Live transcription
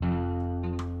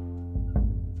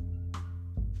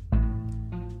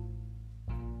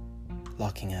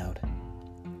Locking out.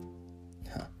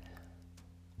 Huh.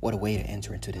 What a way to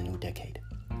enter into the new decade.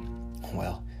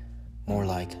 Well, more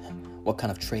like, what kind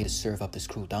of tray to serve up this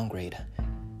cruel downgrade?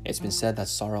 It's been said that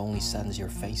sorrow only saddens your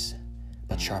face,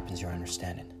 but sharpens your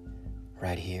understanding.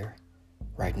 Right here,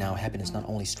 right now, happiness not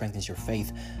only strengthens your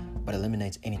faith, but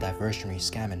eliminates any diversionary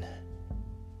scamming.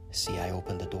 See, I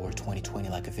opened the door 2020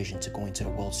 like a vision to go into the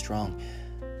world strong,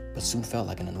 but soon felt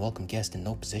like an unwelcome guest in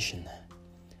no position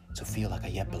to feel like I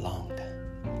yet belonged.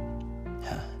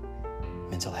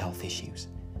 Mental health issues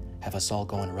have us all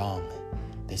going wrong.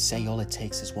 They say all it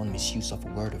takes is one misuse of a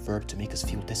word or verb to make us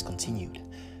feel discontinued.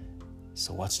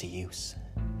 So what's the use?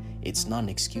 It's not an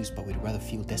excuse, but we'd rather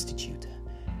feel destitute.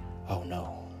 Oh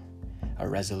no, a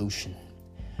resolution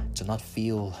to not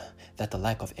feel that the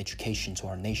lack of education to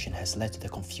our nation has led to the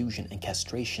confusion and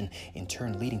castration, in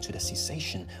turn leading to the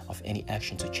cessation of any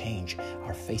action to change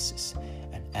our faces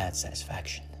and add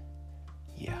satisfaction.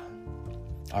 Yeah,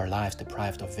 our lives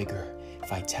deprived of vigor,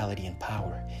 vitality, and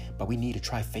power, but we need to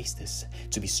try face this,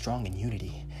 to be strong in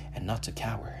unity and not to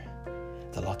cower.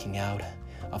 The locking out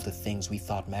of the things we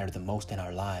thought mattered the most in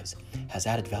our lives has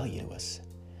added value to us,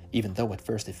 even though at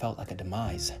first it felt like a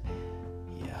demise.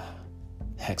 Yeah,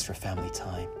 extra family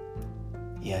time.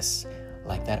 Yes,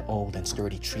 like that old and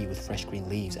sturdy tree with fresh green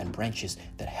leaves and branches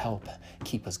that help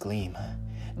keep us gleam.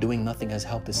 Doing nothing has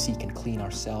helped us seek and clean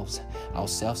ourselves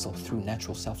so through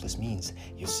natural selfless means.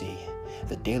 You see,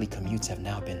 the daily commutes have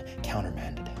now been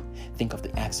countermanded. Think of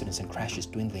the accidents and crashes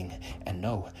dwindling, and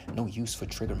no use for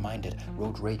trigger-minded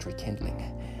road rage rekindling.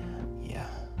 Yeah,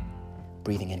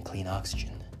 breathing in clean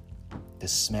oxygen. The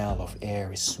smell of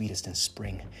air is sweetest in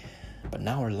spring, but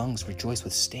now our lungs rejoice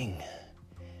with sting,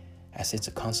 as it's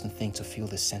a constant thing to feel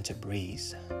the scented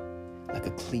breeze, like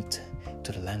a cleat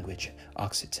to the language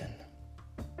Occitan.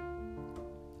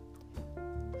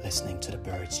 Listening to the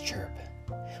birds chirp,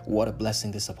 what a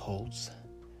blessing this upholds.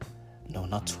 No,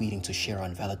 not tweeting to share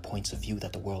invalid points of view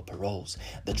that the world paroles.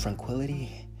 The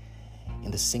tranquility in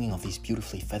the singing of these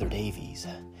beautifully feathered avies,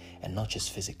 and not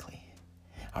just physically.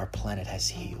 Our planet has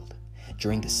healed.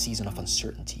 During the season of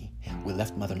uncertainty, we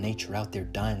left Mother Nature out there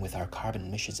dying with our carbon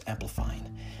emissions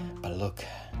amplifying. But look,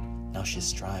 now she's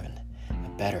striving,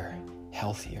 better,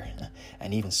 healthier,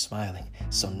 and even smiling.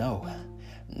 So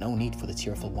no need for the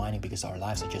tearful whining, because our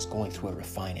lives are just going through a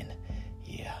refining.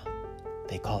 Yeah,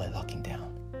 they call it locking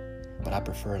down, but I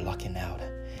prefer locking out.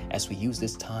 As we use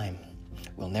this time,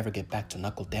 we'll never get back to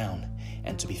knuckle down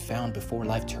and to be found before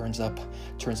life turns up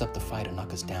the fight to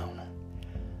knock us down.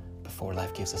 Before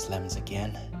life gives us lemons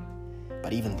again.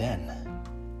 But even then,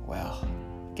 well,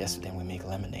 guess then we make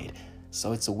lemonade.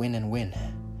 So it's a win and win.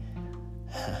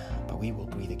 But we will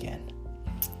breathe again.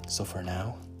 So for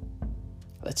now,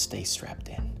 let's stay strapped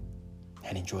in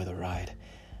and enjoy the ride.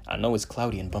 I know it's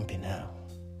cloudy and bumpy now,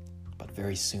 but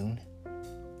very soon,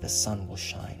 the sun will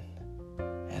shine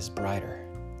as brighter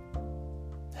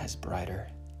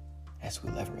as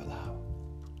we'll ever allow.